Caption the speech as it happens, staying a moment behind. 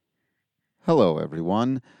Hello,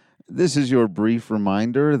 everyone. This is your brief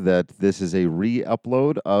reminder that this is a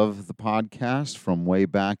re-upload of the podcast from way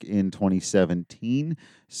back in 2017.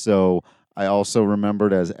 So I also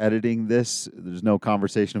remembered as editing this, there's no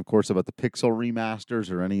conversation, of course, about the Pixel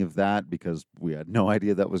remasters or any of that because we had no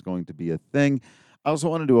idea that was going to be a thing. I also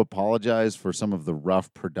wanted to apologize for some of the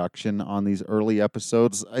rough production on these early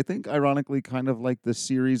episodes. I think, ironically, kind of like the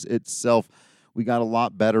series itself, we got a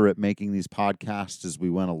lot better at making these podcasts as we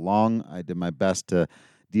went along. I did my best to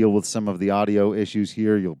deal with some of the audio issues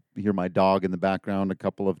here. You'll hear my dog in the background a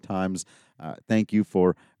couple of times. Thank you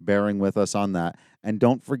for bearing with us on that. And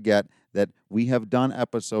don't forget that we have done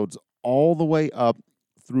episodes all the way up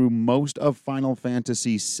through most of Final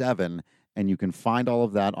Fantasy VII, and you can find all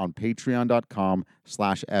of that on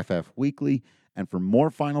patreon.com/ffweekly. And for more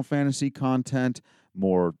Final Fantasy content,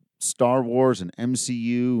 more Star Wars and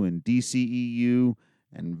MCU and DCEU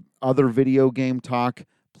and other video game talk,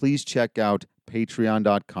 please check out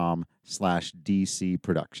patreon.com/DC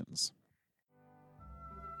Productions.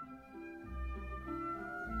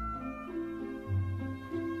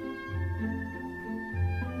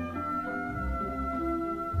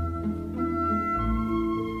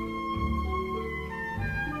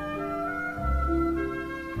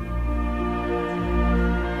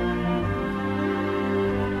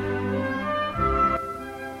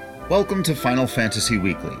 Welcome to Final Fantasy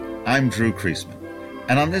Weekly. I'm Drew Kreisman.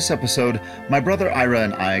 And on this episode, my brother Ira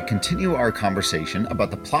and I continue our conversation about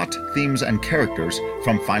the plot, themes, and characters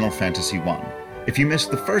from Final Fantasy I. If you missed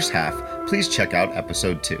the first half, please check out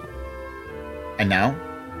episode 2. And now,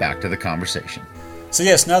 back to the conversation. So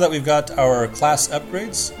yes, now that we've got our class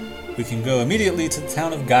upgrades, we can go immediately to the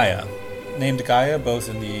town of Gaia. Named Gaia both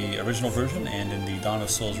in the original version and in the Dawn of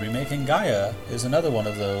Souls remake, and Gaia is another one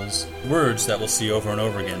of those words that we'll see over and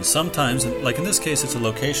over again. Sometimes, like in this case, it's a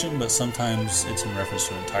location, but sometimes it's in reference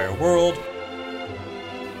to an entire world.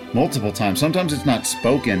 Multiple times. Sometimes it's not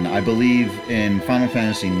spoken. I believe in Final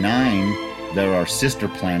Fantasy IX, there are sister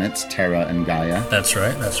planets, Terra and Gaia. That's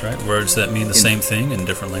right. Words that mean the same thing in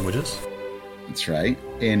different languages. That's right.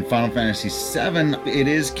 In Final Fantasy VII, it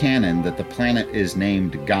is canon that the planet is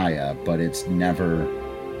named Gaia, but it's never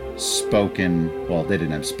spoken. Well, they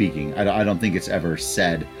didn't have speaking. I don't think it's ever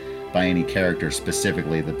said by any character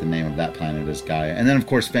specifically that the name of that planet is Gaia. And then, of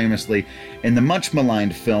course, famously, in the much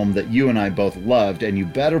maligned film that you and I both loved, and you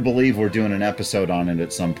better believe we're doing an episode on it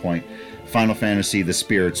at some point, Final Fantasy The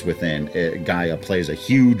Spirits Within, Gaia plays a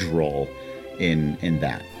huge role in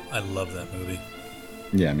that. I love that movie.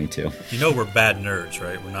 Yeah, me too. You know we're bad nerds,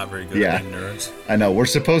 right? We're not very good at being nerds. I know. We're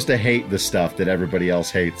supposed to hate the stuff that everybody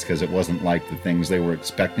else hates because it wasn't like the things they were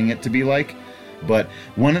expecting it to be like. But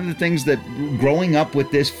one of the things that growing up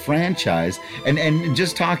with this franchise and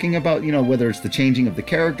just talking about, you know, whether it's the changing of the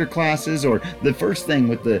character classes or the first thing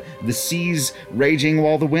with the seas raging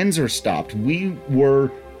while the winds are stopped, we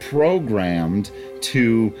were programmed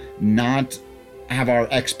to not have our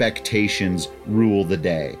expectations rule the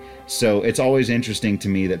day. So it's always interesting to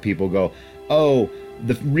me that people go, oh,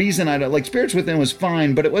 the reason I don't like Spirits Within was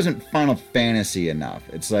fine, but it wasn't Final Fantasy enough.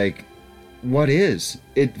 It's like, what is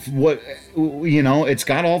it? What, you know, it's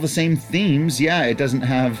got all the same themes. Yeah, it doesn't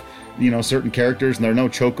have, you know, certain characters and there are no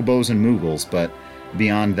chocobos and moogles, but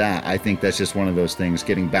beyond that, I think that's just one of those things,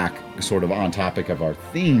 getting back sort of on topic of our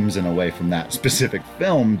themes and away from that specific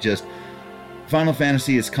film. Just Final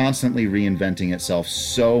Fantasy is constantly reinventing itself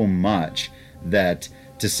so much that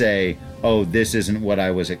to say, oh, this isn't what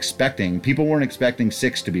I was expecting. People weren't expecting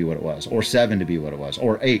 6 to be what it was, or 7 to be what it was,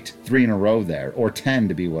 or 8, 3 in a row there, or 10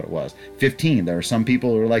 to be what it was. 15, there are some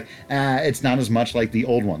people who are like, it's not as much like the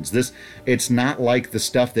old ones. It's not like the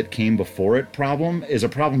stuff that came before it problem is a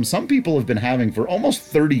problem some people have been having for almost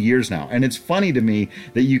 30 years now. And it's funny to me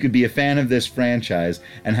that you could be a fan of this franchise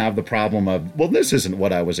and have the problem of, well, this isn't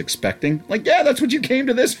what I was expecting. Like, yeah, that's what you came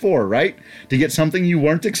to this for, right? To get something you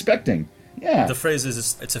weren't expecting. Yeah. The phrase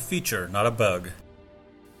is, it's a feature, not a bug.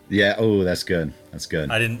 Yeah, oh, that's good. That's good.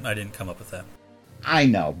 I didn't come up with that. I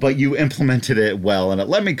know, but you implemented it well, and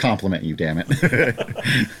let me compliment you, damn it.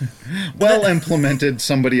 Well implemented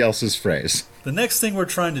somebody else's phrase. The next thing we're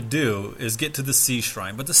trying to do is get to the Sea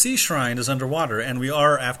Shrine, but the Sea Shrine is underwater, and we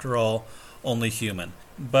are, after all, only human.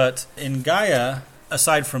 But in Gaia,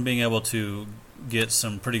 aside from being able to get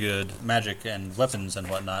some pretty good magic and weapons and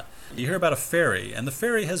whatnot, you hear about a fairy, and the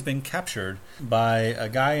fairy has been captured by a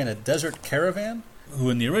guy in a desert caravan who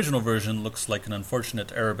in the original version looks like an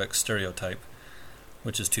unfortunate Arabic stereotype,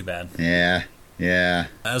 which is too bad. Yeah.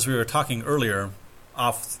 As we were talking earlier,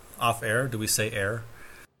 off air, do we say air?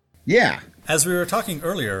 Yeah. As we were talking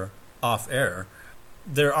earlier, off air,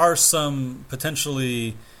 there are some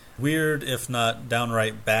potentially weird, if not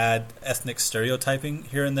downright bad, ethnic stereotyping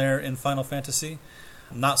here and there in Final Fantasy.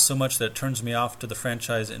 Not so much that it turns me off to the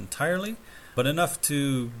franchise entirely, but enough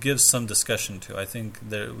to give some discussion to. I think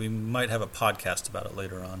that we might have a podcast about it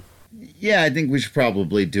later on. Yeah, I think we should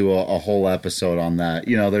probably do a whole episode on that.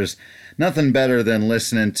 There's nothing better than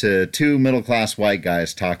listening to two middle-class white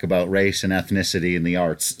guys talk about race and ethnicity in the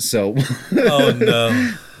arts. So, oh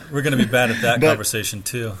no, we're going to be bad at that conversation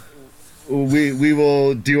too. We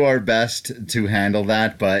will do our best to handle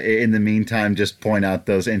that, but in the meantime, just point out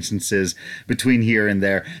those instances between here and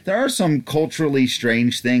there. There are some culturally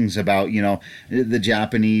strange things about, the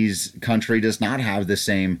Japanese country does not have the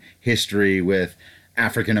same history with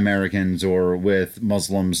African Americans or with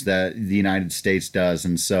Muslims that the United States does.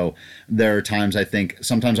 And so there are times, I think,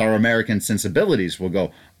 sometimes our American sensibilities will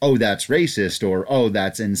go, oh, that's racist, or oh,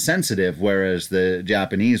 that's insensitive, whereas the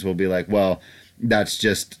Japanese will be like, well, that's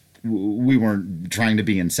just, we weren't trying to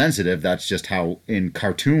be insensitive. That's just how in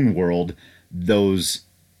cartoon world those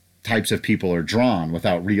types of people are drawn,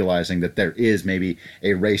 without realizing that there is maybe a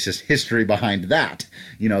racist history behind that.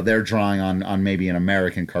 They're drawing on maybe an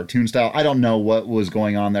American cartoon style. I don't know what was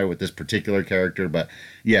going on there with this particular character, but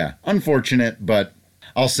yeah, unfortunate. But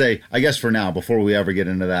I'll say, I guess for now, before we ever get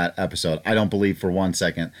into that episode, I don't believe for 1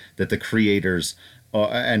 second that the creators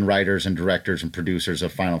and writers and directors and producers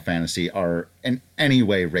of Final Fantasy are in any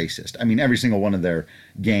way racist. I mean, every single one of their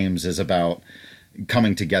games is about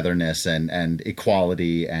coming togetherness and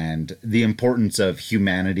equality and the importance of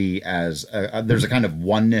humanity as there's a kind of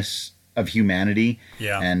oneness of humanity.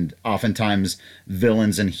 Yeah. And oftentimes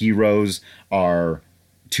villains and heroes are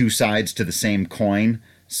two sides to the same coin.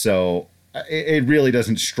 So it really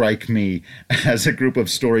doesn't strike me as a group of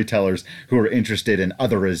storytellers who are interested in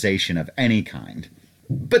otherization of any kind.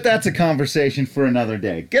 But that's a conversation for another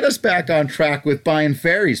day. Get us back on track with buying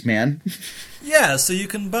fairies, man. Yeah, so you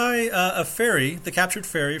can buy a fairy, the captured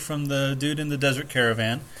fairy from the dude in the desert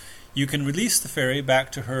caravan. You can release the fairy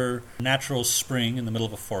back to her natural spring in the middle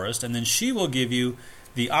of a forest, and then she will give you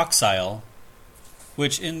the Oxyle,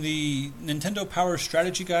 which in the Nintendo Power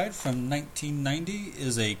Strategy Guide from 1990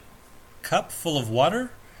 is a cup full of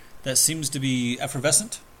water that seems to be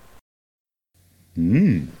effervescent.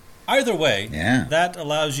 Either way, that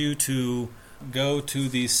allows you to go to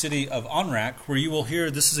the city of Onrak, where you will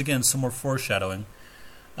hear, this is again some more foreshadowing,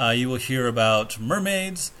 you will hear about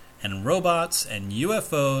mermaids and robots and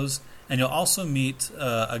UFOs, and you'll also meet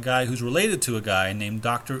a guy who's related to a guy named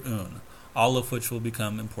Dr. Un, all of which will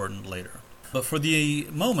become important later. But for the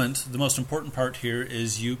moment, the most important part here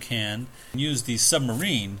is you can use the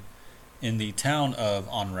submarine in the town of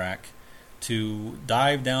Onrak to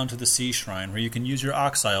dive down to the sea shrine, where you can use your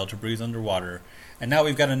Oxyle to breathe underwater. And now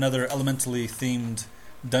we've got another elementally themed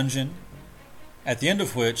dungeon, at the end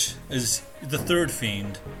of which is the third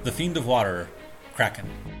fiend, the Fiend of Water, Kraken.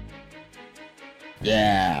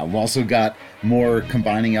 Yeah, we've also got more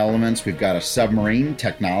combining elements. We've got a submarine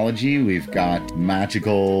technology. We've got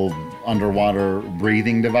magical underwater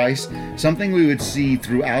breathing device. Something we would see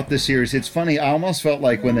throughout the series. It's funny, I almost felt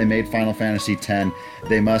like when they made Final Fantasy X,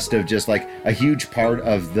 they must have just like a huge part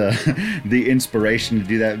of the inspiration to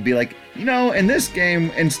do that would be like, in this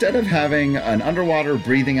game, instead of having an underwater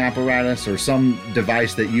breathing apparatus or some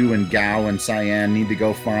device that you and Gao and Cyan need to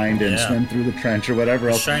go find and swim through the trench or whatever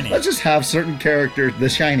else, let's just have certain characters, the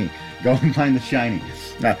shiny, go and find the shiny.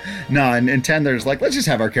 No, in 10 there's like, let's just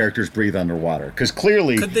have our characters breathe underwater, because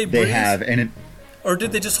clearly they have, or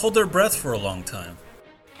did they just hold their breath for a long time?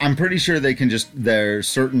 I'm pretty sure there's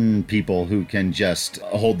certain people who can just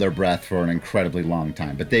hold their breath for an incredibly long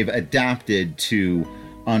time, but they've adapted to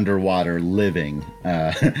underwater living,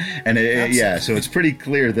 so it's pretty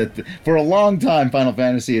clear that for a long time Final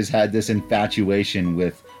Fantasy has had this infatuation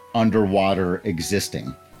with underwater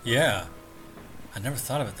existing. Yeah, I never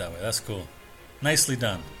thought of it that way. That's cool. Nicely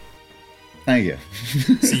done. Thank you.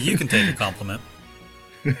 See, you can take a compliment.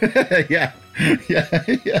 Yeah.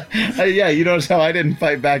 You notice how I didn't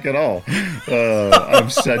fight back at all. I'm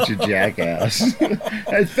such a jackass.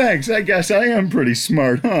 Hey, thanks. I guess I am pretty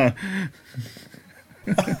smart, huh?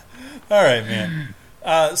 All right, man.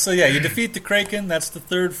 You defeat the Kraken. That's the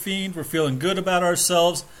third fiend. We're feeling good about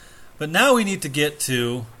ourselves. But now we need to get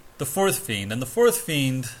to the fourth fiend. And the fourth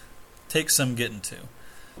fiend takes some getting to.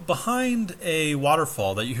 Behind a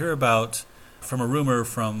waterfall that you hear about from a rumor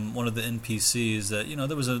from one of the NPCs that,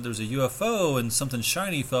 there was a UFO and something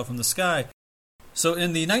shiny fell from the sky. So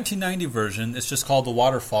in the 1990 version, it's just called the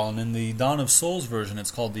Waterfall. And in the Dawn of Souls version,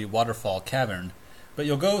 it's called the Waterfall Cavern. But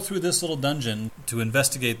you'll go through this little dungeon to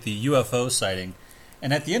investigate the UFO sighting,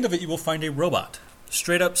 and at the end of it you will find a robot.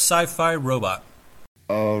 Straight up sci-fi robot.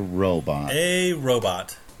 A robot. A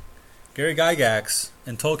robot. Gary Gygax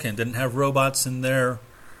and Tolkien didn't have robots in their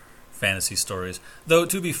fantasy stories. Though,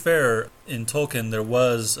 to be fair, in Tolkien there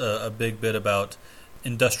was a big bit about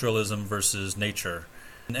industrialism versus nature.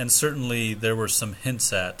 And certainly there were some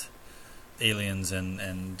hints at aliens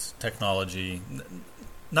and technology.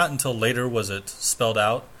 Not until later was it spelled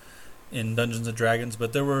out in Dungeons & Dragons,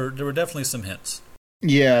 but there were definitely some hints.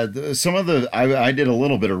 Yeah, I did a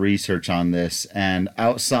little bit of research on this, and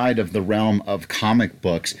outside of the realm of comic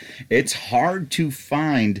books, it's hard to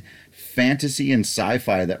find fantasy and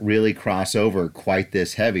sci-fi that really cross over quite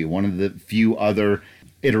this heavy. One of the few other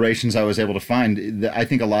iterations I was able to find, I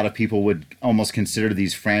think a lot of people would almost consider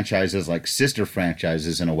these franchises like sister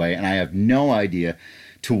franchises in a way, and I have no idea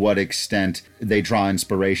to what extent they draw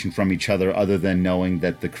inspiration from each other than knowing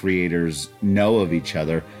that the creators know of each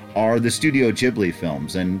other, are the Studio Ghibli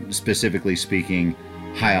films, and specifically speaking,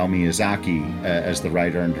 Hayao Miyazaki as the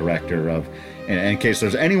writer and director of, and in case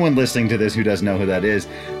there's anyone listening to this who doesn't know who that is,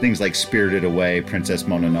 things like Spirited Away, Princess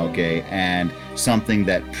Mononoke, and something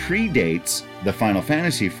that predates the Final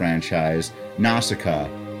Fantasy franchise, Nausicaa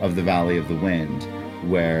of the Valley of the Wind,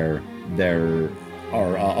 where there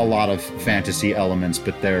are a lot of fantasy elements,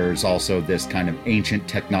 but there's also this kind of ancient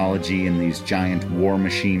technology and these giant war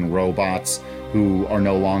machine robots who are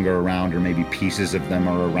no longer around, or maybe pieces of them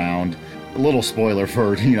are around. A little spoiler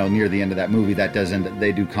for, near the end of that movie,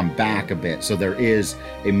 they do come back a bit. So there is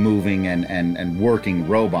a moving and working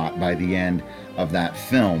robot by the end of that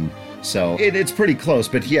film. So it's pretty close.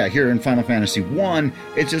 But yeah, here in Final Fantasy 1,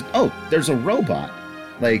 it's just, there's a robot.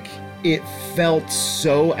 Like, it felt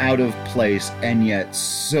so out of place and yet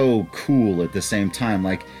so cool at the same time.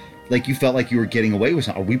 Like you felt like you were getting away with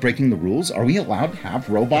something. Are we breaking the rules? Are we allowed to have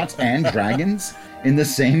robots and dragons in the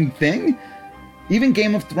same thing? Even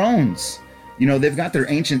Game of Thrones, they've got their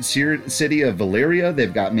ancient city of Valyria.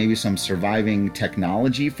 They've got maybe some surviving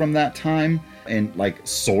technology from that time, and like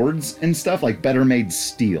swords and stuff, like better made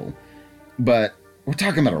steel. But we're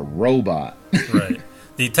talking about a robot. Right.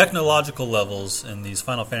 The technological levels in these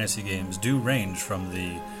Final Fantasy games do range from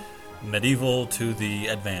the medieval to the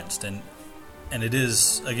advanced, and it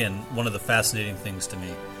is, again, one of the fascinating things to me.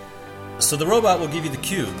 So the robot will give you the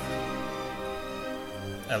cube.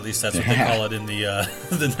 At least that's what they call it in the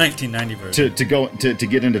 1990 version. To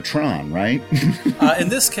get into Tron, right? In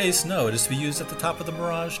this case, no. It is to be used at the top of the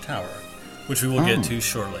Mirage Tower, which we will get to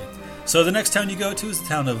shortly. So the next town you go to is the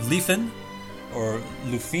town of Leafin, or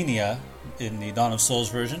Lufenia in the Dawn of Souls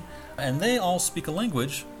version, and they all speak a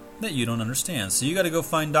language that you don't understand. So you got to go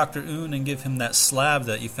find Dr. Un and give him that slab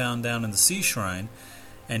that you found down in the Sea Shrine,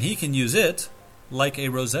 and he can use it, like a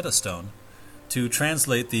Rosetta Stone, to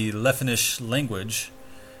translate the Lefinish language,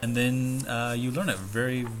 and then you learn it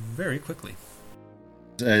very, very quickly.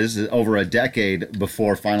 This is over a decade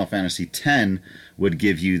before Final Fantasy X would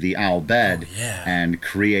give you the Al Bhed and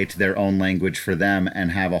create their own language for them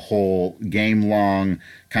and have a whole game-long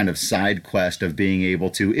kind of side quest of being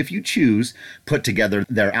able to, if you choose, put together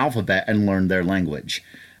their alphabet and learn their language.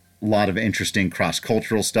 A lot of interesting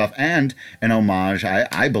cross-cultural stuff, and an homage,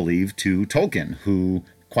 I believe, to Tolkien, who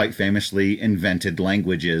quite famously invented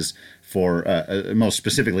languages for, most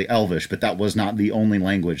specifically Elvish, but that was not the only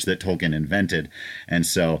language that Tolkien invented. And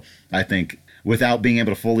so I think without being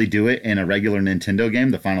able to fully do it in a regular Nintendo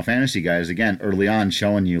game, the Final Fantasy guys, again, early on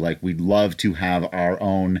showing you, like, we'd love to have our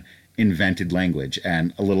own invented language.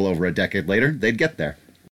 And a little over a decade later, they'd get there.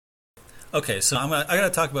 Okay, so I got to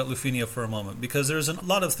talk about Lufenia for a moment, because there's a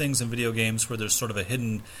lot of things in video games where there's sort of a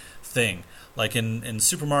hidden thing. Like in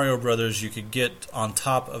Super Mario Brothers, you could get on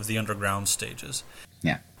top of the underground stages.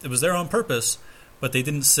 Yeah. It was there on purpose, but they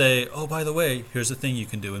didn't say, oh, by the way, here's a thing you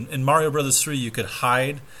can do. In Mario Brothers 3, you could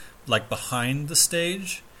hide like behind the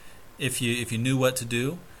stage if you knew what to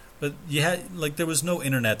do. But you had there was no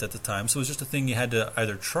internet at the time, so it was just a thing you had to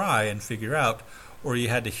either try and figure out, or you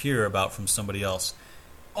had to hear about from somebody else.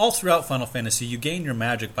 All throughout Final Fantasy, you gain your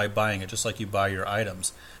magic by buying it, just like you buy your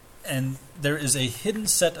items. And there is a hidden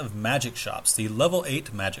set of magic shops, the level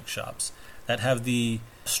 8 magic shops, that have the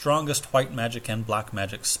strongest white magic and black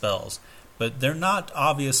magic spells. But they're not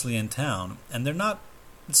obviously in town, and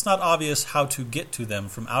it's not obvious how to get to them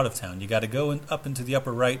from out of town. You got to go up into the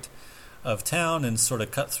upper right of town and sort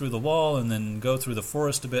of cut through the wall and then go through the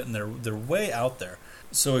forest a bit, and they're way out there.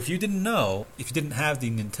 So if you didn't have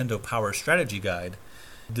the Nintendo Power Strategy Guide,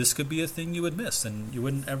 this could be a thing you would miss, and you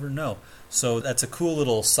wouldn't ever know. So that's a cool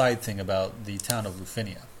little side thing about the town of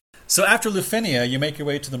Lufenia. So after Lufenia, you make your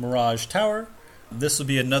way to the Mirage Tower. This will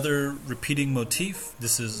be another repeating motif.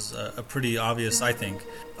 This is a pretty obvious, I think,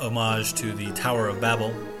 homage to the Tower of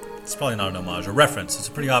Babel. it's probably not an homage, a reference. It's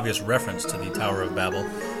a pretty obvious reference to the Tower of Babel,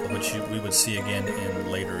 which we would see again in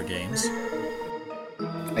later games.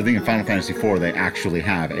 I think in Final Fantasy IV they actually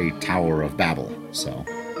have a Tower of Babel, so...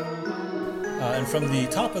 And from the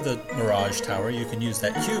top of the Mirage Tower, you can use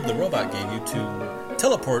that cube the robot gave you to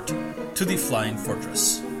teleport to the Flying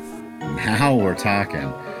Fortress. Now we're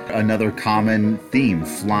talking. Another common theme,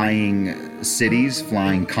 flying cities,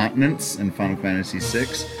 flying continents in Final Fantasy VI,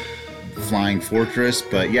 Flying Fortress,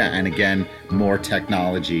 but yeah, and again, more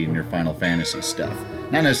technology in your Final Fantasy stuff.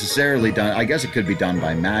 Not necessarily done, I guess it could be done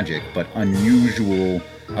by magic, but unusual,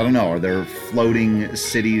 I don't know, are there floating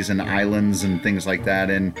cities and islands and things like that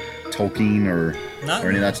in Tolkien or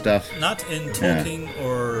any of that stuff? Not in Tolkien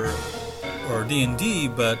or D&D,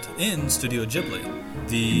 but in Studio Ghibli.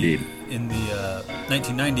 Indeed. In the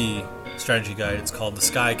 1990 strategy guide, it's called The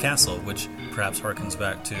Sky Castle, which perhaps harkens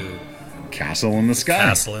back to Castle in the Sky.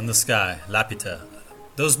 Castle in the Sky, Laputa.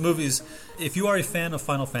 Those movies, if you are a fan of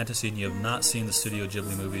Final Fantasy and you have not seen the Studio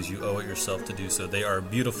Ghibli movies, you owe it yourself to do so. They are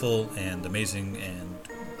beautiful and amazing, and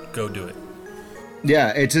go do it. Yeah,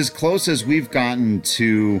 it's as close as we've gotten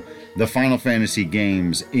to the Final Fantasy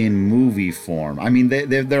games in movie form. I mean,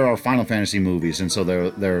 there are Final Fantasy movies, and so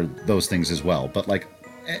there are those things as well. But like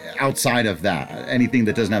outside of that, anything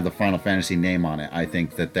that doesn't have the Final Fantasy name on it, I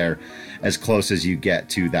think that they're as close as you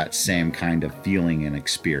get to that same kind of feeling and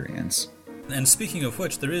experience. And speaking of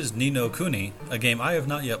which, there is Ni no Kuni, a game I have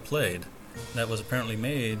not yet played, that was apparently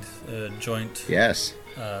made joint Yes.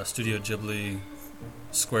 Studio Ghibli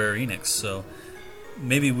Square Enix. So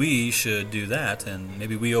maybe we should do that, and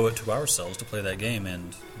maybe we owe it to ourselves to play that game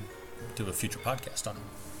and do a future podcast on it.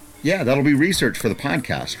 Yeah, that'll be research for the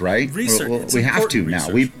podcast, right? Research. We have to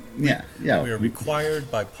now. We are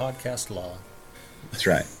required by podcast law. That's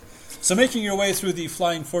right. So making your way through the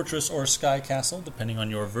Flying Fortress or Sky Castle, depending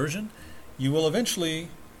on your version, you will eventually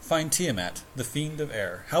find Tiamat, the Fiend of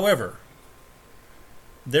Air. However,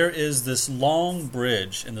 there is this long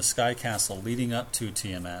bridge in the Sky Castle leading up to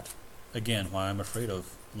Tiamat. Again, why I'm afraid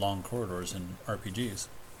of long corridors in RPGs.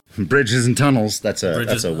 Bridges and tunnels. That's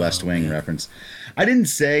a West Wing reference. I didn't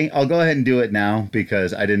say, I'll go ahead and do it now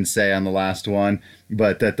because I didn't say on the last one,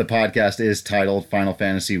 but that the podcast is titled Final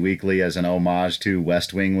Fantasy Weekly as an homage to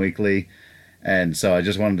West Wing Weekly. And so I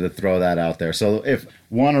just wanted to throw that out there. So if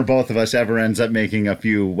one or both of us ever ends up making a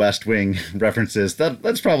few West Wing references,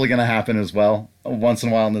 that's probably going to happen as well once in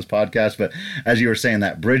a while in this podcast. But as you were saying,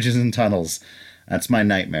 that bridges and tunnels, that's my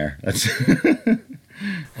nightmare. That's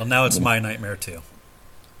Well, now it's my nightmare too.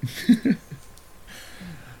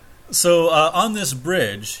 So on this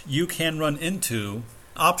bridge, you can run into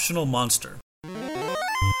optional monster. And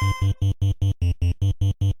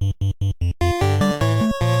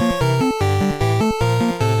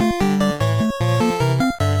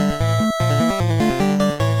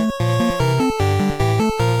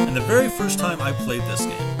the very first time I played this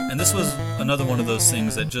game, and this was another one of those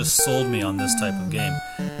things that just sold me on this type of game,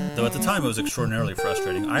 though at the time it was extraordinarily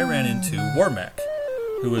frustrating, I ran into Warmech,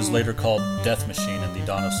 who was later called Death Machine in the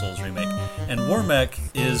Dawn of Souls remake. And Warmech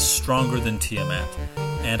is stronger than Tiamat.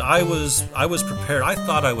 And I was prepared. I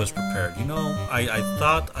thought I was prepared. You know, I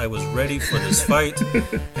thought I was ready for this fight.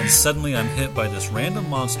 And suddenly I'm hit by this random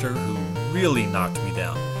monster who really knocked me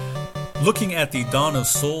down. Looking at the Dawn of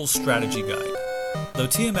Souls strategy guide, though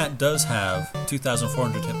Tiamat does have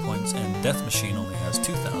 2,400 hit points and Death Machine only has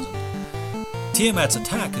 2,000, Tiamat's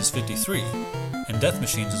attack is 53, and Death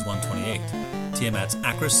Machine's is 128. Tiamat's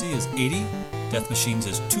accuracy is 80, Death Machine's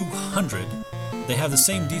is 200. They have the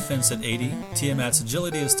same defense at 80. Tiamat's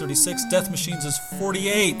agility is 36, Death Machine's is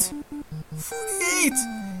 48. 48!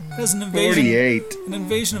 That's an invasion. 48. An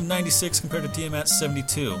invasion of 96 compared to Tiamat's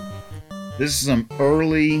 72. This is some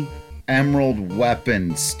early Emerald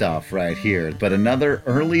weapon stuff right here, but another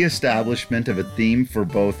early establishment of a theme for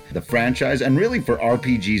both the franchise and really for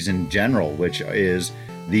RPGs in general, which is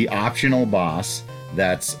the optional boss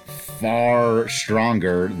that's far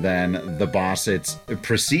stronger than the boss it's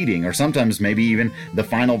preceding, or sometimes maybe even the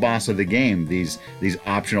final boss of the game. These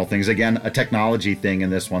optional things, again, a technology thing in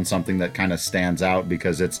this one, something that kind of stands out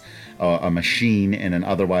because it's a machine in an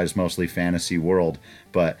otherwise mostly fantasy world.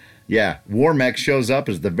 But yeah, Warmech shows up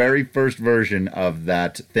as the very first version of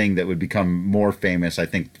that thing that would become more famous, I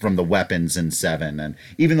think, from the weapons in 7. And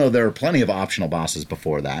even though there are plenty of optional bosses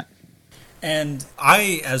before that. And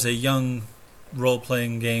I, as a young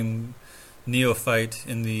role-playing game neophyte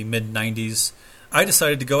in the mid-90s, I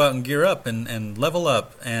decided to go out and gear up and level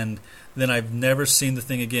up, and then I've never seen the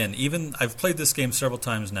thing again. Even I've played this game several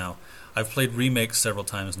times now. I've played remakes several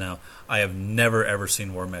times now. I have never, ever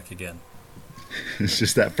seen Warmech again. It's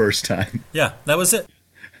just that first time. Yeah, that was it.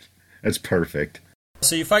 That's perfect.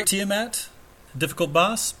 So you fight Tiamat, difficult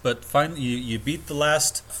boss, but finally you beat the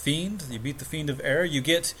last fiend. You beat the Fiend of Air. You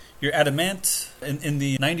get your adamant. In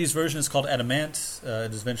the 90s version, it's called adamant.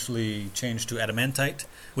 It is eventually changed to adamantite,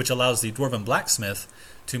 which allows the dwarven blacksmith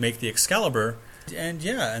to make the Excalibur. And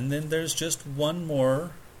then there's just one more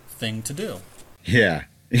thing to do. Yeah,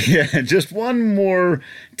 just one more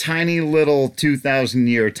tiny little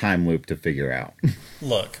 2,000-year time loop to figure out.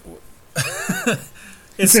 Look,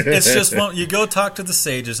 it's just one. You go talk to the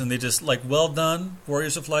sages, and they just like, well done,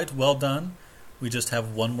 Warriors of Light, well done. We just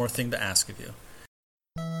have one more thing to ask of you.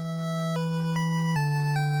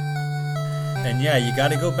 And you got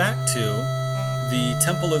to go back to the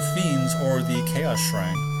Temple of Fiends or the Chaos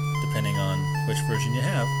Shrine, depending on which version you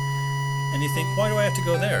have. And you think, why do I have to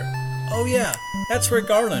go there? Oh yeah, that's where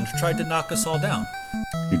Garland tried to knock us all down.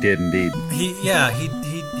 He did indeed. He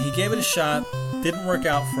gave it a shot. Didn't work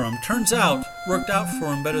out for him. Turns out, worked out for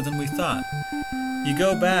him better than we thought. You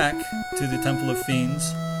go back to the Temple of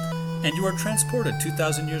Fiends, and you are transported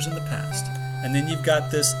 2,000 years in the past. And then you've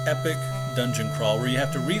got this epic dungeon crawl where you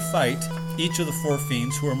have to refight each of the 4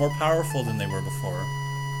 fiends who are more powerful than they were before.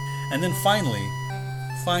 And then finally,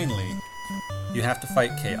 you have to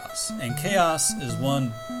fight Chaos. And Chaos is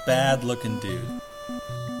one bad-looking dude.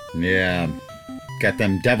 Yeah. Got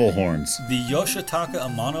them devil horns. The Yoshitaka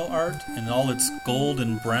Amano art in all its gold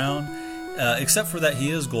and brown, except for that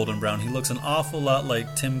he is gold and brown, he looks an awful lot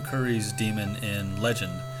like Tim Curry's demon in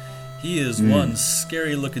Legend. He is one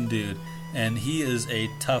scary-looking dude, and he is a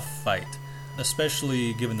tough fight,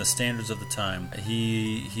 especially given the standards of the time.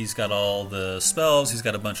 He's got all the spells. He's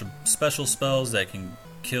got a bunch of special spells that can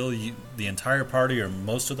kill the entire party or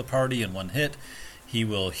most of the party in one hit. He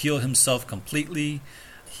will heal himself completely.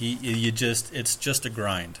 It's just a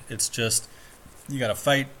grind. It's just, you gotta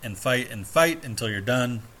fight and fight and fight until you're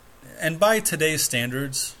done. And by today's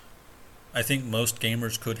standards, I think most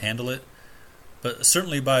gamers could handle it. But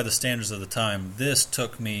certainly by the standards of the time, this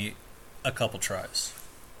took me a couple tries.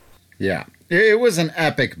 Yeah, it was an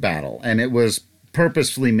epic battle, and it was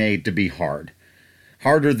purposefully made to be hard.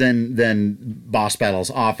 Harder than boss battles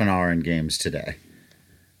often are in games today.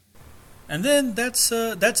 And then that's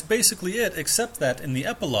basically it, except that in the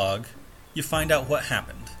epilogue, you find out what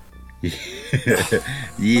happened.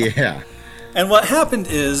 Yeah. And what happened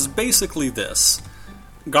is basically this.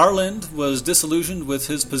 Garland was disillusioned with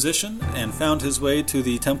his position and found his way to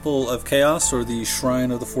the Temple of Chaos, or the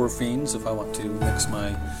Shrine of the 4 Fiends, if I want to mix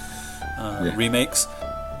my remakes.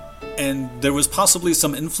 And there was possibly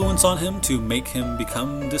some influence on him to make him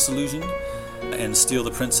become disillusioned and steal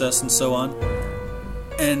the princess and so on.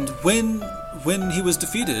 And when he was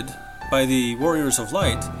defeated by the Warriors of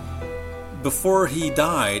Light, before he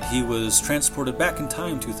died, he was transported back in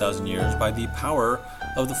time 2,000 years by the power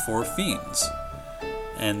of the 4 Fiends.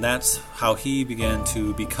 And that's how he began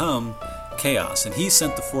to become Chaos. And he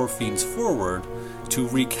sent the 4 Fiends forward to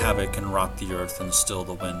wreak havoc and rot the earth and still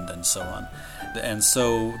the wind and so on. And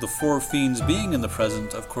so the 4 Fiends being in the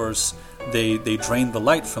present, of course, they drained the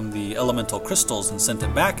light from the elemental crystals and sent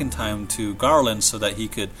it back in time to Garland so that he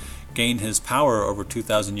could gain his power over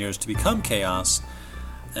 2,000 years to become Chaos.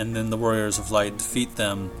 And then the Warriors of Light defeat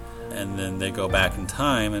them, and then they go back in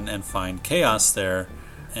time and find Chaos there.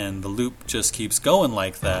 And the loop just keeps going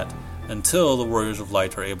like that until the Warriors of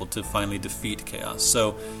Light are able to finally defeat Chaos.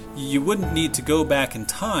 So you wouldn't need to go back in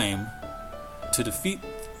time to defeat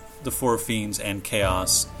the 4 Fiends and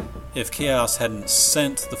Chaos if Chaos hadn't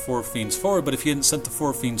sent the 4 Fiends forward. But if he hadn't sent the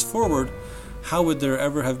 4 Fiends forward, how would there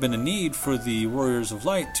ever have been a need for the Warriors of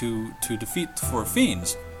Light to defeat the 4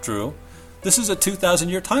 Fiends, Drew? This is a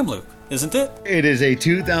 2,000-year time loop, isn't it? It is a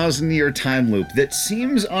 2,000-year time loop that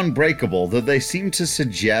seems unbreakable, though they seem to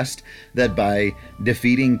suggest that by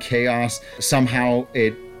defeating Chaos, somehow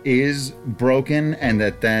it is broken, and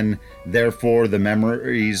that then, therefore, the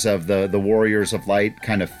memories of the Warriors of Light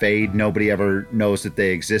kind of fade. Nobody ever knows that they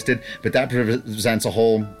existed. But that presents a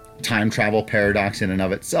whole time travel paradox in and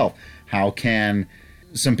of itself. How can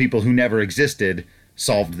some people who never existed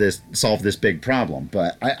solve this big problem?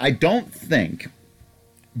 But I don't think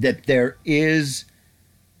that there is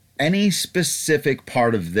any specific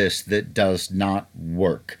part of this that does not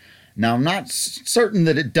work. Now, I'm not certain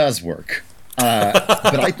that it does work.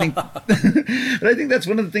 But I think that's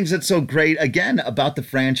one of the things that's so great, again, about the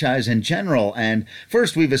franchise in general. And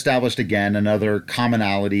first, we've established, again, another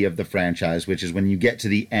commonality of the franchise, which is when you get to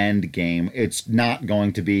the end game, it's not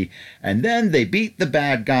going to be, and then they beat the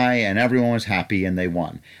bad guy and everyone was happy and they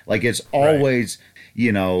won. Like, it's always,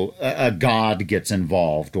 a god gets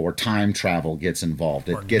involved or time travel gets involved.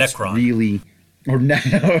 It gets Necron. really... or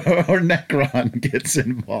Necron gets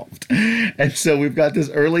involved. And so we've got this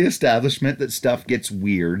early establishment that stuff gets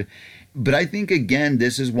weird. But I think, again,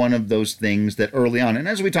 this is one of those things that early on, and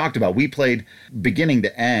as we talked about, we played beginning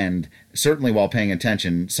to end, certainly while paying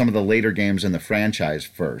attention, some of the later games in the franchise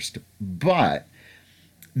first. But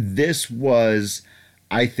this was,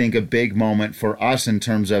 I think, a big moment for us in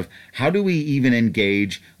terms of how do we even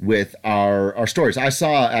engage with our stories. I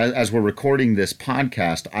saw, as we're recording this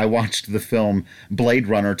podcast, I watched the film Blade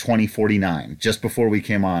Runner 2049 just before we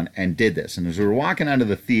came on and did this. And as we were walking out of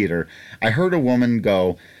the theater, I heard a woman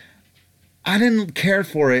go, "I didn't care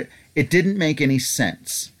for it. It didn't make any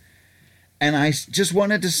sense." And I just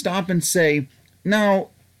wanted to stop and say, now,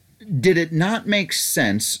 did it not make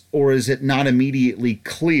sense, or is it not immediately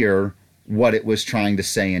clear what it was trying to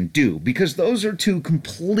say and do? Because those are two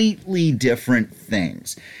completely different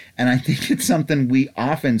things. And I think it's something we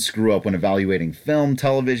often screw up when evaluating film,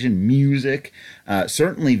 television, music,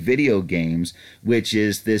 certainly video games, which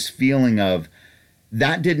is this feeling of,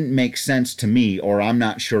 that didn't make sense to me, or I'm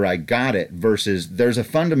not sure I got it, versus there's a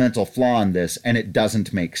fundamental flaw in this and it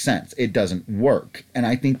doesn't make sense. It doesn't work. And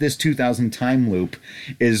I think this 2000 time loop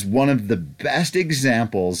is one of the best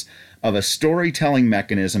examples of a storytelling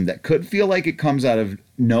mechanism that could feel like it comes out of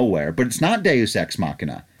nowhere, but it's not Deus Ex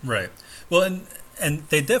Machina. Right. Well, and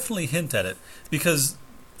they definitely hint at it, because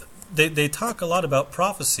they talk a lot about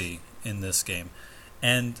prophecy in this game.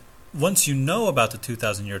 And once you know about the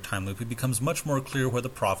 2,000-year time loop, it becomes much more clear where the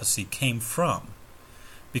prophecy came from.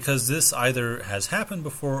 Because this either has happened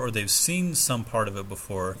before or they've seen some part of it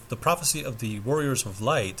before. The prophecy of the Warriors of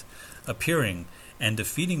Light appearing and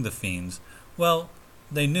defeating the fiends, well,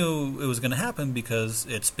 they knew it was going to happen because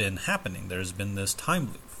it's been happening. There's been this time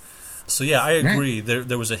loop. So yeah, I agree. Right.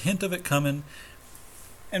 There was a hint of it coming.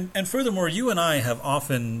 And furthermore, you and I have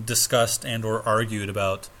often discussed and or argued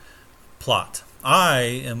about plot. I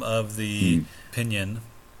am of the opinion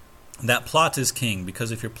that plot is king,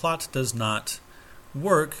 because if your plot does not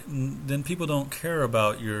work, then people don't care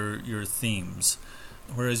about your themes.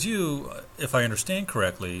 Whereas you, if I understand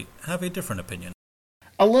correctly, have a different opinion.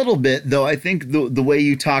 A little bit, though. I think the way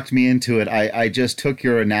you talked me into it, I just took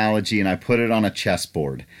your analogy and I put it on a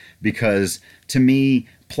chessboard, because to me,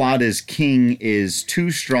 plot is king is too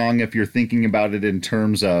strong if you're thinking about it in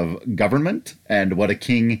terms of government and what a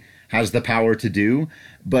king has the power to do.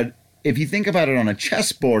 But if you think about it on a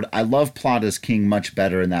chessboard, I love plot as king much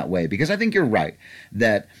better in that way, because I think you're right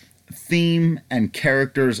that theme and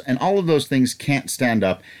characters and all of those things can't stand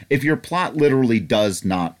up if your plot literally does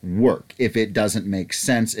not work, if it doesn't make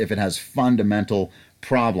sense, if it has fundamental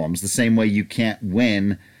problems. The same way you can't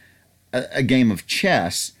win a game of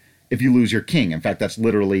chess if you lose your king. In fact, that's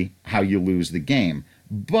literally how you lose the game.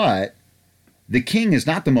 But the king is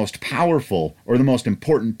not the most powerful or the most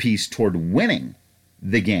important piece toward winning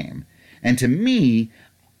the game. And to me,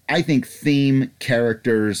 I think theme,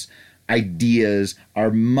 characters, ideas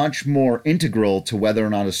are much more integral to whether or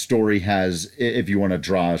not a story has, if you want to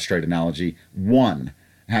draw a straight analogy, won,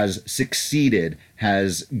 has succeeded,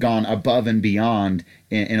 has gone above and beyond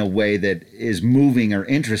in a way that is moving or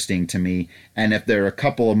interesting to me. And if there are a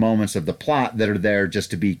couple of moments of the plot that are there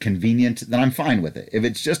just to be convenient, then I'm fine with it. If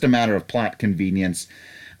it's just a matter of plot convenience,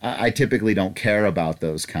 I typically don't care about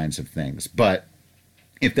those kinds of things. But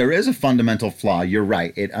if there is a fundamental flaw, you're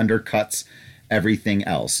right, it undercuts everything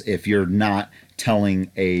else if you're not telling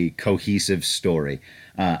a cohesive story.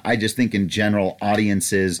 I just think in general,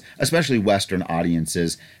 audiences, especially Western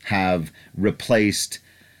audiences, have replaced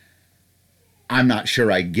 "I'm not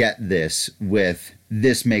sure I get this" with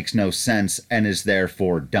 "this makes no sense and is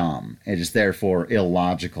therefore dumb. It is therefore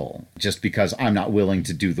illogical, just because I'm not willing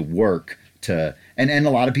to do the work to..." And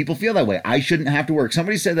a lot of people feel that way. I shouldn't have to work.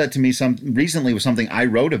 Somebody said that to me recently with something I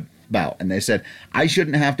wrote about, and they said, I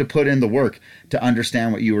shouldn't have to put in the work to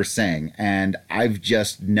understand what you were saying. And I've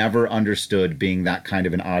just never understood being that kind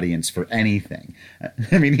of an audience for anything.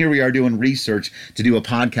 I mean, here we are doing research to do a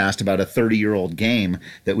podcast about a 30-year-old game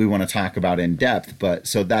that we want to talk about in depth. But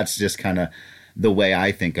so that's just kind of the way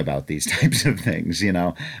I think about these types of things. You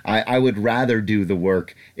know, I would rather do the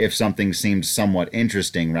work if something seems somewhat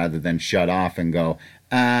interesting rather than shut off and go,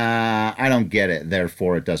 I don't get it,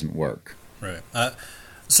 therefore it doesn't work. Right.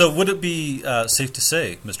 So would it be safe to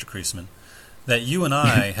say, Mr. Kriesman, that you and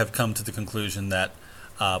I have come to the conclusion that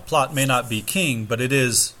plot may not be king, but it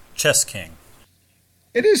is chess king?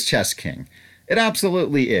 It is chess king. It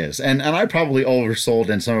absolutely is. And I probably oversold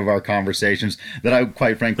in some of our conversations that I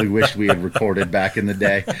quite frankly wish we had recorded back in the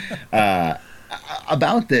day.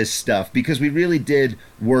 about this stuff, because we really did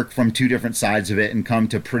work from two different sides of it and come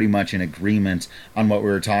to pretty much an agreement on what we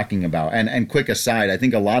were talking about. And quick aside, I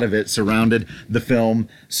think a lot of it surrounded the film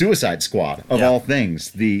Suicide Squad, of all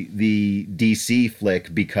things, the DC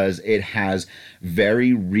flick, because it has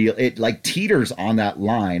very real, it like teeters on that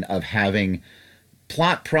line of having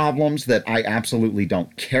plot problems that I absolutely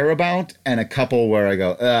don't care about, and a couple where I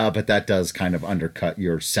go, but that does kind of undercut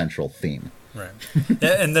your central theme. Right.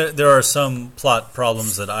 And there are some plot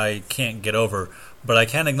problems that I can't get over, but I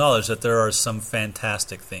can acknowledge that there are some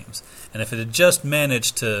fantastic themes. And if it had just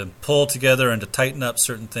managed to pull together and to tighten up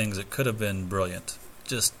certain things, it could have been brilliant.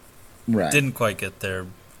 Just didn't quite get there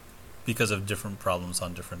because of different problems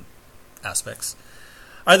on different aspects.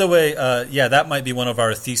 Either way, that might be one of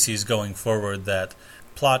our theses going forward, that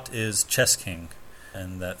plot is chess king,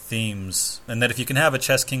 and that themes, and that if you can have a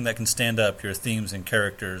chess king that can stand up, your themes and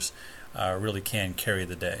characters really can carry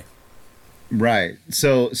the day. Right.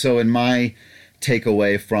 So in my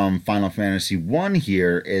takeaway from Final Fantasy I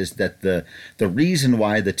here is that the reason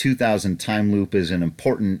why the 2000 time loop is an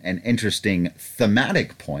important and interesting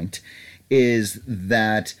thematic point is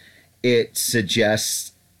that it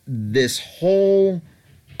suggests this whole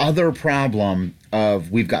other problem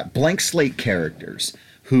of we've got blank slate characters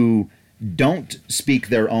who don't speak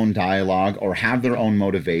their own dialogue or have their own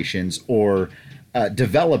motivations or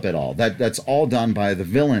develop it all. That's all done by the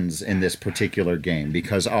villains in this particular game,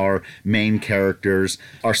 because our main characters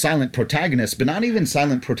are silent protagonists, but not even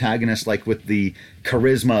silent protagonists like with the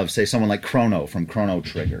charisma of, say, someone like Chrono from Chrono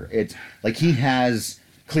Trigger. It's like he has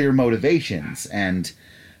clear motivations and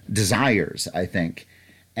desires, I think.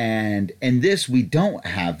 And in this, we don't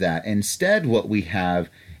have that. Instead, what we have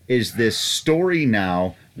is this story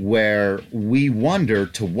now where we wonder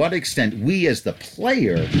to what extent we as the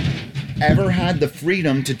player ever had the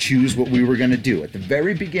freedom to choose what we were going to do. At the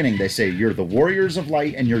very beginning, they say, you're the Warriors of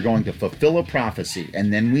Light and you're going to fulfill a prophecy.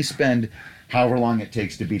 And then we spend however long it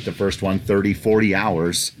takes to beat the first one, 30, 40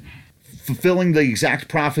 hours, fulfilling the exact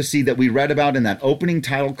prophecy that we read about in that opening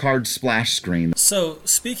title card splash screen. So,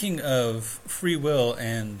 speaking of free will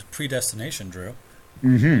and predestination, Drew,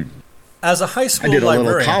 as a high school librarian... I did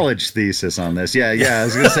a little college thesis on this. Yeah, I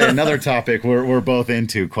was going to say another topic we're both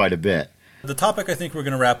into quite a bit. The topic I think we're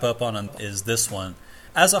going to wrap up on is this one.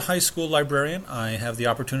 As a high school librarian, I have the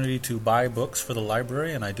opportunity to buy books for the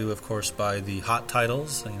library, and I do, of course, buy the hot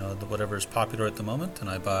titles, whatever is popular at the moment, and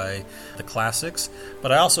I buy the classics.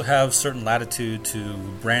 But I also have certain latitude to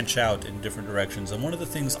branch out in different directions, and one of the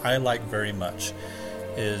things I like very much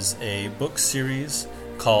is a book series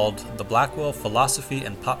called the Blackwell Philosophy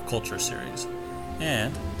and Pop Culture Series.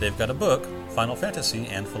 And they've got a book, Final Fantasy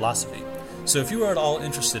and Philosophy. So if you are at all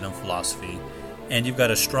interested in philosophy, and you've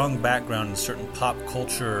got a strong background in certain pop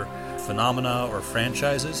culture phenomena or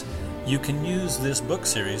franchises, you can use this book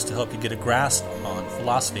series to help you get a grasp on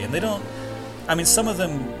philosophy. And some of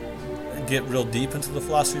them get real deep into the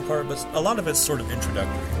philosophy part, but a lot of it's sort of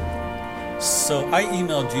introductory. So I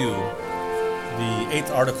emailed you the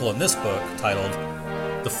 8th article in this book titled,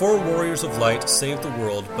 "The 4 Warriors of Light Saved the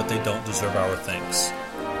World, but They Don't Deserve Our Thanks."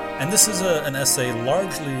 And this is an essay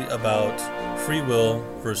largely about free will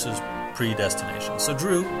versus predestination. So,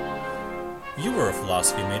 Drew, you were a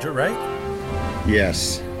philosophy major, right?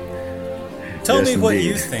 Yes. Tell me what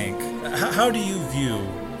you think. How do you view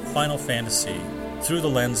Final Fantasy through the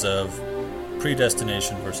lens of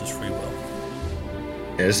predestination versus free will?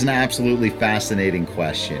 It's an absolutely fascinating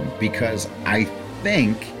question, because I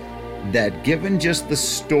think that given just the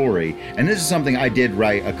story, and this is something I did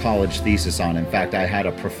write a college thesis on. In fact, I had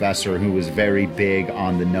a professor who was very big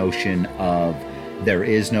on the notion of there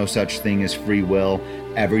is no such thing as free will.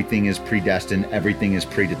 Everything is predestined. Everything is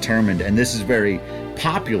predetermined. And this is very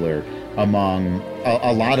popular among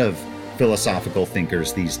a lot of philosophical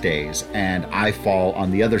thinkers these days. And I fall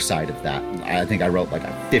on the other side of that. I think I wrote like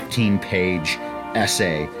a 15-page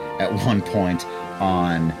essay at one point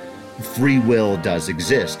on free will does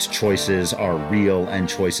exist. Choices are real and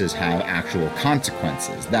choices have actual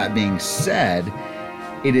consequences. That being said,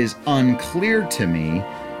 it is unclear to me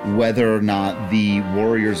whether or not the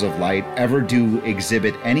Warriors of Light ever do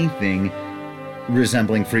exhibit anything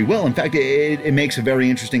resembling free will. In fact, it makes a very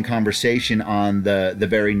interesting conversation on the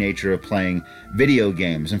very nature of playing video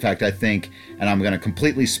games. In fact, I think, and I'm going to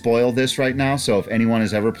completely spoil this right now, so if anyone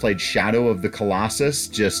has ever played Shadow of the Colossus,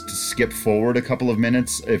 just skip forward a couple of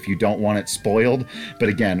minutes if you don't want it spoiled. But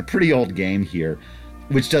again, a pretty old game here,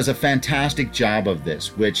 which does a fantastic job of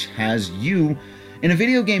this, which has you... In a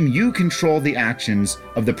video game, you control the actions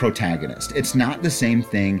of the protagonist. It's not the same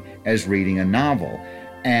thing as reading a novel.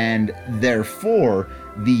 And therefore,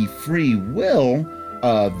 the free will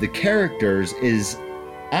of the characters is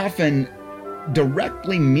often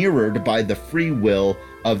directly mirrored by the free will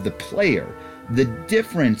of the player. The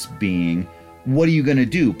difference being, what are you going to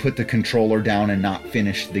do? Put the controller down and not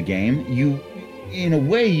finish the game? In a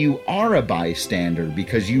way, you are a bystander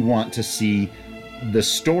because you want to see the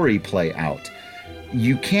story play out.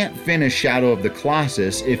 You can't finish Shadow of the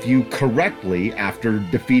Colossus if you correctly, after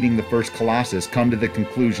defeating the first Colossus, come to the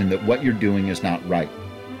conclusion that what you're doing is not right.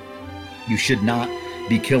 You should not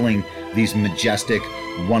be killing these majestic,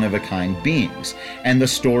 one-of-a-kind beings. And the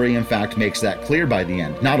story, in fact, makes that clear by the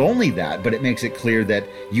end. Not only that, but it makes it clear that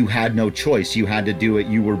you had no choice. You had to do it.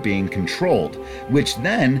 You were being controlled, which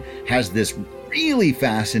then has this really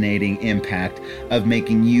fascinating impact of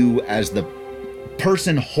making you, as the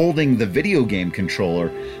person holding the video game controller,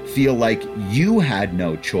 feel like you had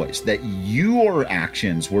no choice, that your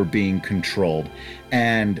actions were being controlled.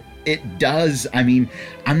 And it does, I mean,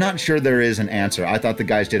 I'm not sure there is an answer. I thought the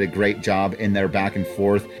guys did a great job in their back and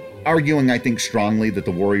forth, arguing, I think, strongly that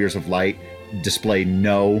the Warriors of Light display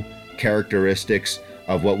no characteristics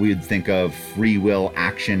of what we would think of free will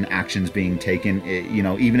actions being taken.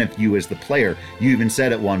 Even if you as the player, you even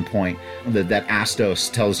said at one point that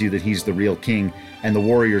Astos tells you that he's the real king, and the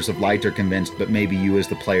Warriors of Light are convinced, but maybe you as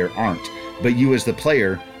the player aren't. But you as the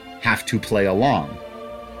player have to play along,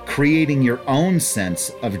 creating your own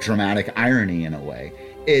sense of dramatic irony in a way.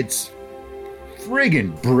 It's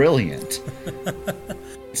friggin' brilliant.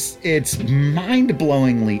 It's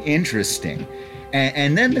mind-blowingly interesting.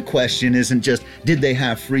 And then the question isn't just, did they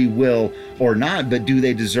have free will or not, but do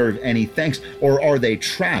they deserve any thanks? Or are they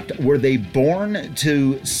trapped? Were they born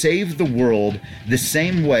to save the world the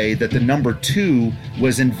same way that the number 2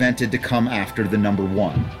 was invented to come after the number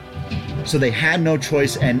 1? So they had no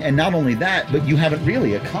choice, and not only that, but you haven't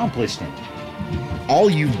really accomplished anything. All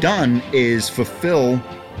you've done is fulfill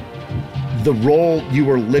the role you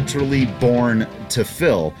were literally born to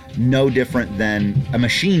fill, no different than a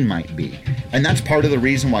machine might be. And that's part of the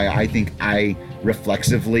reason why I think I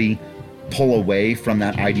reflexively pull away from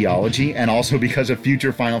that ideology, and also because of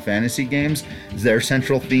future Final Fantasy games, their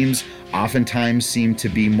central themes oftentimes seem to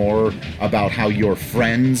be more about how your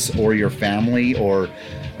friends or your family or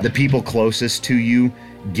the people closest to you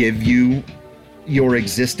give you your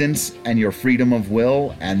existence and your freedom of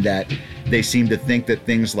will, and that they seem to think that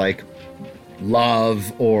things like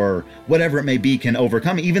love or whatever it may be can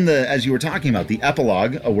overcome. Even as you were talking about, the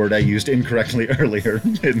epilogue, a word I used incorrectly earlier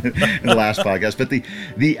in the last podcast, but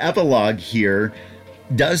the epilogue here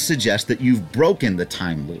does suggest that you've broken the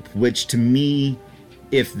time loop, which to me,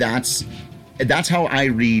 if that's how I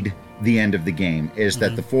read the end of the game, is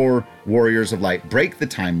that the 4 Warriors of Light break the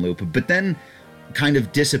time loop, but then kind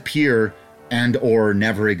of disappear and or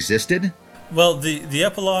never existed. Well, the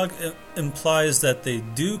epilogue implies that they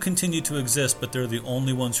do continue to exist, but they're the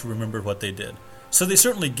only ones who remember what they did. So they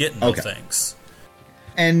certainly get no thanks.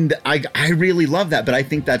 And I really love that, but I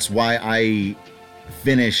think that's why I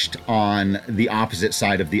finished on the opposite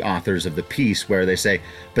side of the authors of the piece, where they say,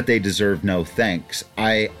 but they deserve no thanks.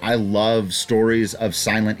 I love stories of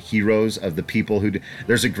silent heroes, of the people who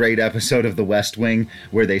there's a great episode of The West Wing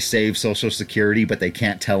where they save Social Security, but they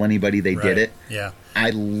can't tell anybody they did it. Yeah.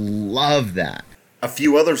 I love that. A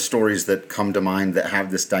few other stories that come to mind that have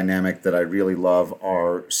this dynamic that I really love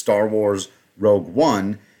are Star Wars Rogue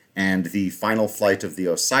One and the Final Flight of the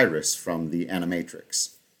Osiris from the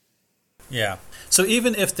Animatrix. Yeah. So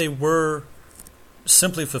even if they were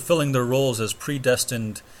simply fulfilling their roles as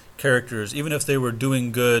predestined characters, even if they were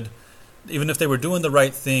doing good, even if they were doing the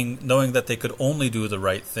right thing, knowing that they could only do the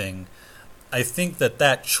right thing, I think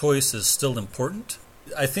that choice is still important.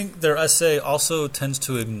 I think their essay also tends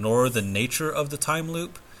to ignore the nature of the time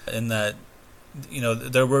loop, in that,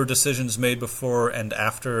 there were decisions made before and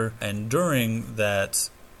after and during that,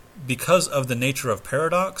 because of the nature of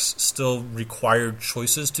paradox, still required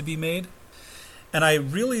choices to be made. And I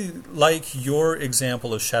really like your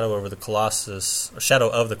example of Shadow of the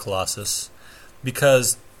Colossus,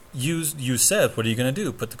 because you said, what are you going to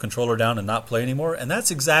do? Put the controller down and not play anymore? And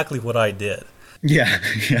that's exactly what I did. Yeah.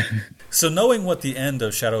 So knowing what the end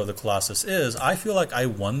of Shadow of the Colossus is, I feel like I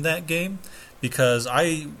won that game, because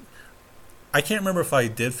I can't remember if I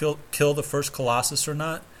did kill the first Colossus or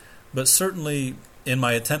not, but certainly in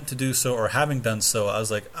my attempt to do so, or having done so, I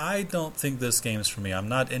was like, I don't think this game is for me. I'm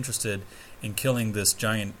not interested in killing this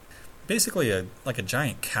giant, basically like a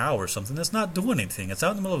giant cow or something that's not doing anything. It's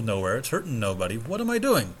out in the middle of nowhere. It's hurting nobody. What am I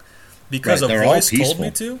doing? Because a voice told me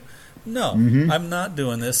to? No, I'm not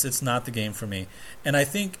doing this. It's not the game for me. And I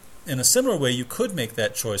think in a similar way, you could make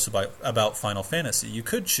that choice about Final Fantasy. You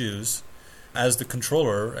could choose, as the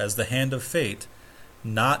controller, as the hand of fate,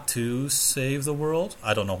 not to save the world.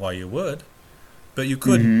 I don't know why you would, but you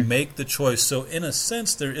could make the choice. So in a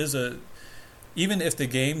sense, there is even if the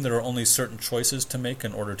game, there are only certain choices to make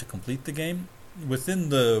in order to complete the game, within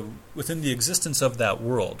the existence of that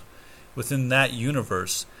world, within that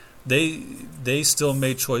universe, they still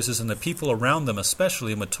made choices, and the people around them,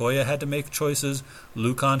 especially Matoya, had to make choices.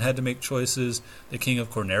 Lucan had to make choices. The King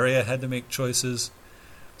of Corneria had to make choices.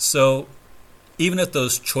 So even if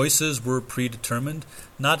those choices were predetermined,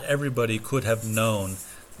 not everybody could have known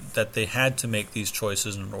that they had to make these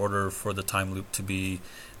choices in order for the time loop to be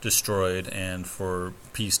destroyed and for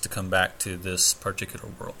peace to come back to this particular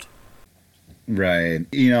world. Right.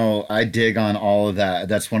 I dig on all of that.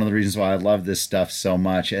 That's one of the reasons why I love this stuff so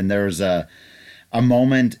much. And there's a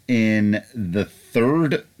moment in the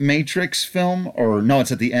third Matrix film, or no,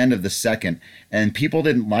 it's at the end of the second, and people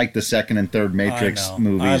didn't like the second and third Matrix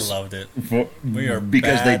movies. I loved it.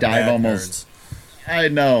 Because they dive almost... nerds. I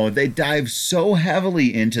know. They dive so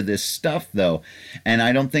heavily into this stuff, though. And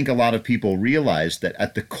I don't think a lot of people realize that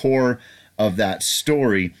at the core of that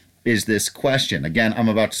story is this question. Again, I'm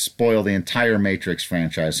about to spoil the entire Matrix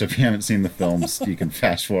franchise, so if you haven't seen the films, you can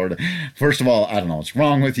fast forward. First of all, I don't know what's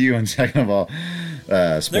wrong with you, and second of all,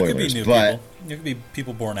 spoilers. There could be new people. There could be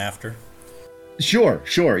people born after.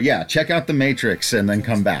 Sure, yeah. Check out the Matrix and then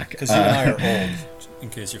come back. Because you and I are old. In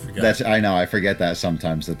case you forget. I know, I forget that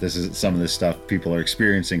sometimes, that this is some of this stuff people are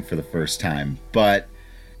experiencing for the first time. But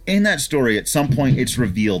in that story, at some point, it's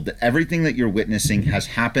revealed that everything that you're witnessing has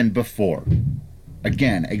happened before.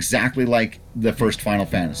 Again, exactly like the first Final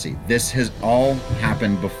Fantasy. This has all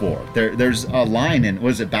happened before. There's a line in,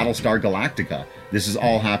 was it Battlestar Galactica? This has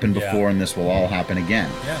all happened before, and this will all happen again.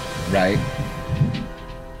 Yeah. Right?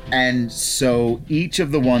 And so each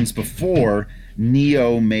of the ones before,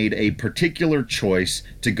 Neo made a particular choice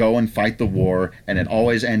to go and fight the war, and it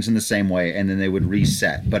always ends in the same way, and then they would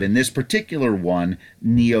reset. But in this particular one,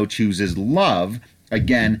 Neo chooses love.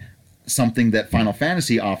 Again, something that Final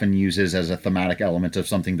Fantasy often uses as a thematic element of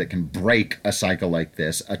something that can break a cycle like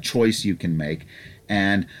this, a choice you can make.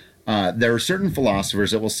 And there are certain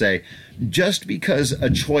philosophers that will say, just because a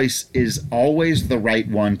choice is always the right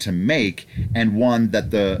one to make, and one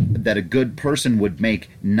that a good person would make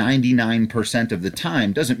 99% of the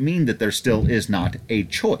time, doesn't mean that there still is not a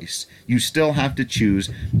choice. You still have to choose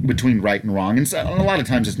between right and wrong, and so, a lot of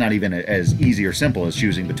times it's not even as easy or simple as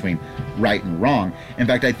choosing between right and wrong. In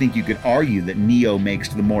fact, I think you could argue that Neo makes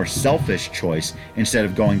the more selfish choice. Instead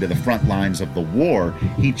of going to the front lines of the war,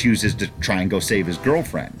 he chooses to try and go save his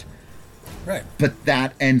girlfriend. Right. But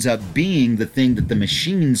that ends up being the thing that the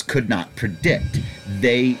machines could not predict.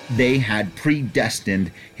 They had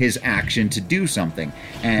predestined his action to do something.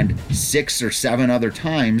 And 6 or 7 other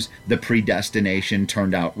times, the predestination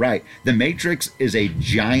turned out right. The Matrix is a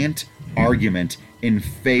giant argument in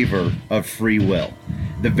favor of free will.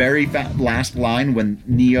 The very last line when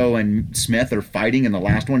Neo and Smith are fighting in the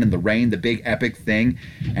last one in the rain, the big epic thing,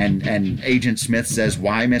 and Agent Smith says,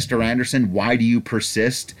 "Why, Mr. Anderson? Why do you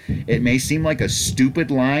persist?" It may seem like a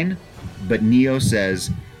stupid line, but Neo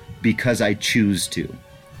says, "Because I choose to."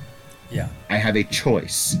 Yeah. I have a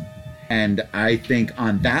choice. And I think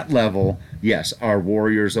on that level, yes, our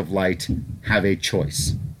Warriors of Light have a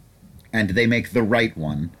choice. And they make the right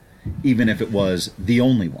one, even if it was the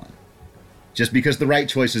only one. Just because the right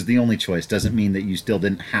choice is the only choice doesn't mean that you still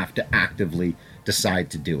didn't have to actively decide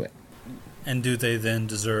to do it. And do they then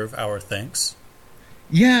deserve our thanks?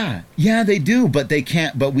 Yeah, they do, but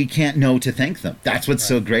we can't know to thank them. That's what's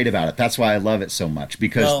so great about it. That's why I love it so much,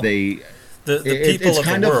 because the people of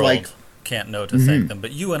the world can't know to thank them,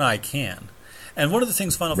 but you and I can. And one of the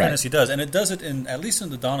things Final Fantasy does, and it does it at least in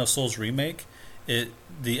the Dawn of Souls remake,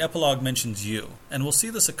 the epilogue mentions you, and we'll see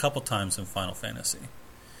this a couple times in Final Fantasy.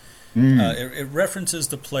 It references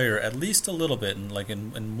the player at least a little bit,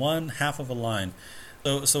 in one half of a line.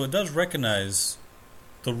 So it does recognize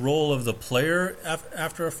the role of the player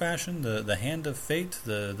after a fashion, the hand of fate,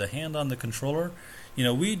 the hand on the controller.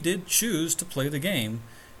 We did choose to play the game,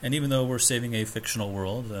 and even though we're saving a fictional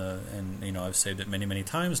world, and I've saved it many, many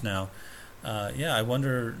times now, I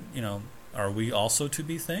wonder, are we also to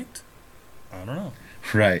be thanked? I don't know.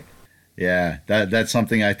 Right. Yeah, that's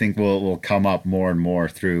something I think will come up more and more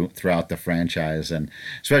throughout the franchise, and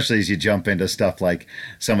especially as you jump into stuff like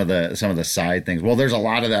some of the side things. Well, there's a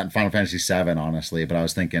lot of that in Final Fantasy VII, honestly, but I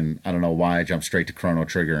was thinking, I don't know why I jumped straight to Chrono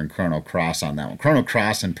Trigger and Chrono Cross on that one. Chrono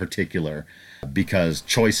Cross in particular, because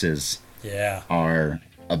choices are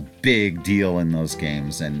a big deal in those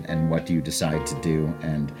games, and what do you decide to do,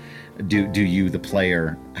 and do you, the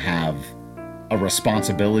player, have a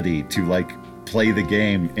responsibility to play the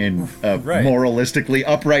game in a Right. moralistically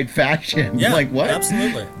upright fashion. Yeah, Like, what?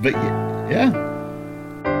 absolutely. But yeah.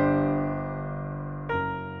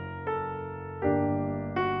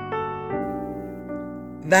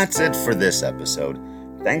 That's it for this episode.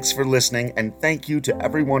 Thanks for listening, and thank you to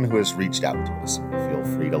everyone who has reached out to us. Feel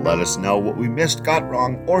free to let us know what we missed, got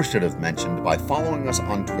wrong, or should have mentioned by following us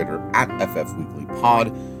on Twitter at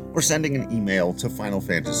FFWeeklyPod or sending an email to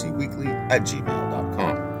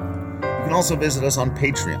finalfantasyweekly@gmail.com. You can also visit us on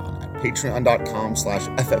Patreon at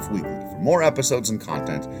patreon.com/FFweekly for more episodes and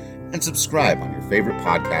content, and subscribe on your favorite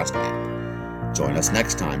podcast app. Join us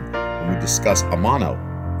next time when we discuss Amano,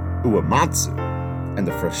 Uematsu, and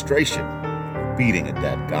the frustration of beating a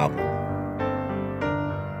dead goblin.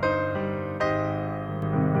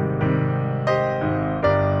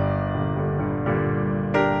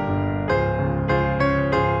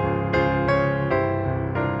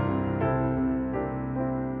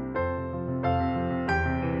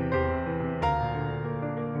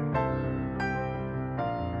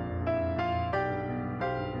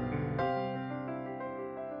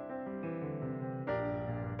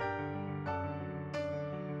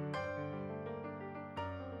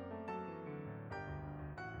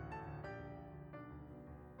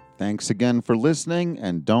 Thanks again for listening,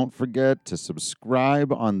 and don't forget to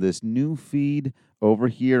subscribe on this new feed over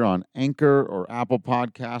here on Anchor or Apple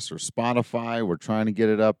Podcasts or Spotify. We're trying to get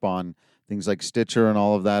it up on things like Stitcher and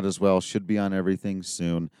all of that as well. Should be on everything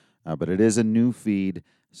soon, but it is a new feed,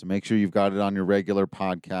 so make sure you've got it on your regular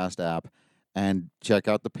podcast app. And check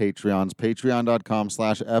out the Patreons,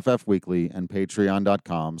 patreon.com/FFweekly and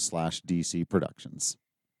patreon.com/DC Productions.